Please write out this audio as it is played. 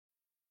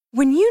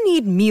When you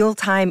need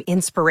mealtime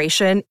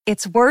inspiration,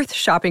 it's worth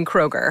shopping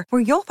Kroger,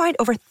 where you'll find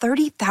over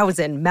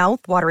 30,000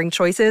 mouth-watering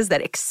choices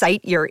that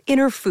excite your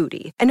inner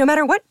foodie. And no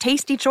matter what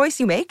tasty choice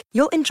you make,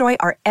 you'll enjoy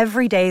our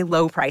everyday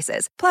low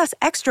prices, plus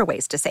extra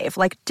ways to save,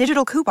 like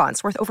digital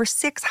coupons worth over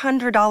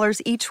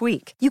 $600 each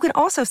week. You can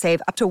also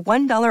save up to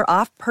 $1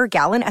 off per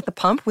gallon at the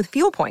pump with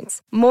fuel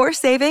points. More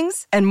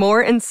savings and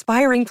more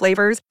inspiring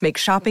flavors make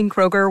shopping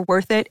Kroger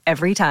worth it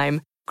every time.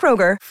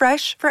 Kroger,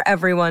 fresh for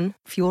everyone.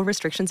 Fuel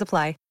restrictions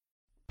apply.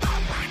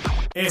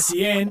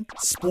 SEN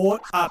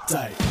Sport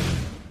Update.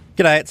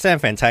 G'day, it's Sam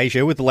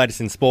Fantasia with the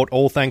latest in sport,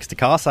 all thanks to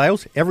car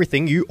sales,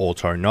 everything you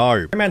auto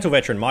know. Fremantle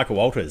veteran Michael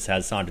Walters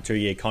has signed a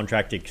 2-year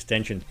contract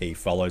extension. He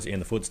follows in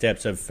the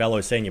footsteps of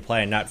fellow senior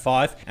player Nat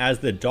Fyfe as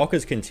the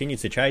Dockers continue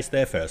to chase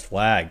their first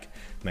flag.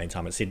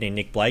 Meantime at Sydney,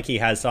 Nick Blakey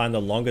has signed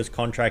the longest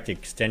contract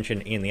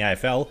extension in the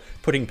AFL,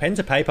 putting pen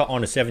to paper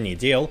on a 7-year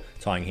deal,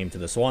 tying him to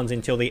the Swans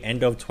until the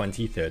end of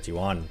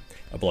 2031.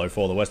 A blow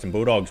for the Western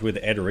Bulldogs with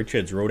Ed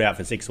Richards ruled out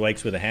for 6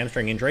 weeks with a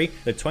hamstring injury.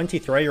 The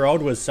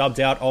 23-year-old was subbed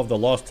out of the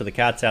loss to the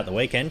Cats at the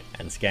weekend,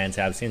 and scans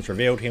have since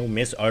revealed he'll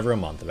miss over a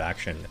month of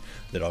action.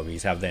 The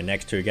Doggies have their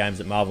next 2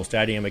 games at Marvel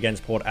Stadium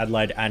against Port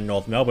Adelaide and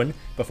North Melbourne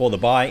before the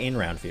bye in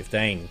round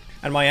 15.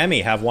 And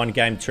Miami have won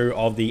Game 2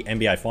 of the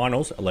NBA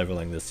Finals,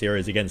 levelling the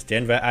series against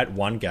Denver at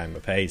 1 game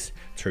apiece.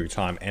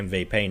 Two-time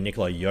MVP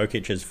Nikola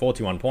Jokic's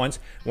 41 points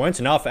weren't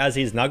enough as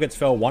his Nuggets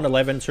fell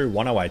 111 to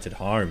 108 at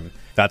home.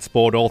 That's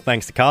sport, all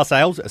thanks to car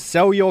sales.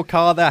 Sell your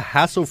car the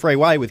hassle-free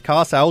way with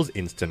car sales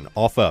instant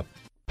offer.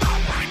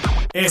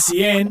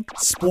 SEN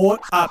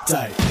Sport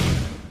Update.